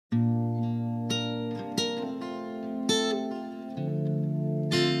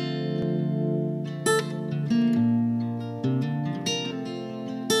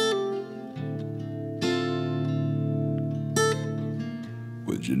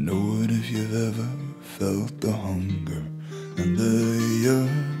know it if you've ever felt the hunger and the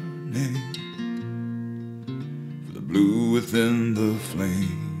yearning for the blue within the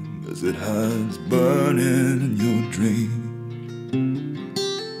flame as it hides burning in your dreams.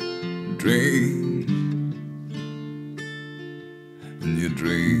 Dreams, in your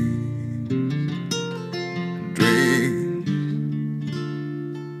dreams, dreams.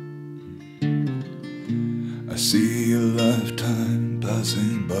 I see a lifetime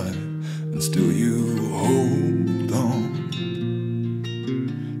passing by, and still you hold on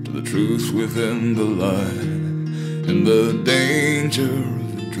to the truth within the lie, and the danger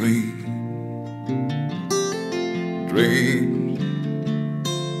of the dream. Dreams,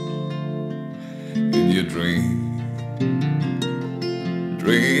 in your dreams,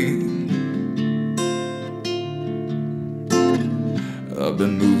 dreams. I've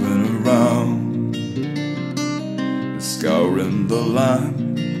been moving around, scouring the land,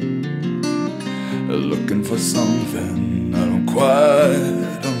 looking for something I don't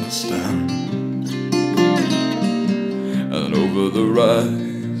quite understand. And over the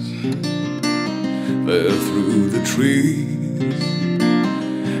rise, there through the trees,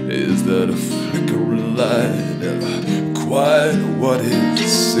 is that a flickering light, ever quite what it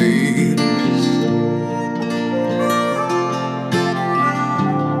seems?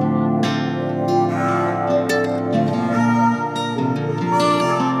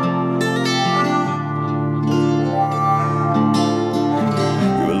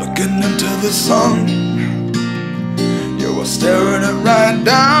 Into the sun, you were staring it right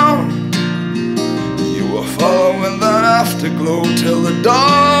down. You were following that afterglow till the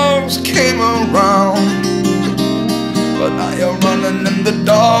dogs came around. But now you're running in the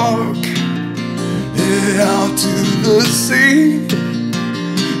dark, out to the sea,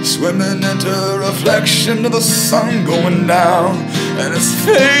 swimming into reflection of the sun going down, and it's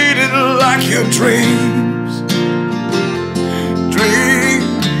faded like your dreams. Dreams,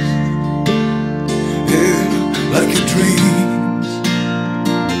 like your dreams,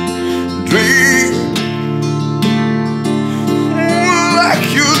 dreams, like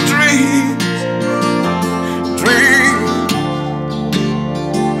your dreams, dreams,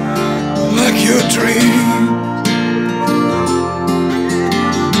 like your dreams.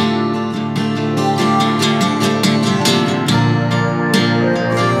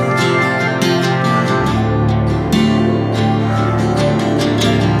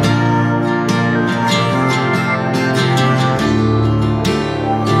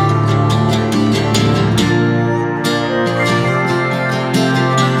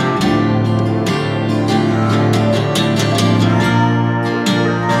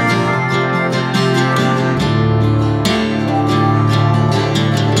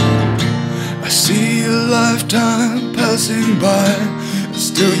 Lifetime passing by,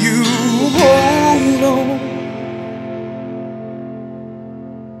 still you hold on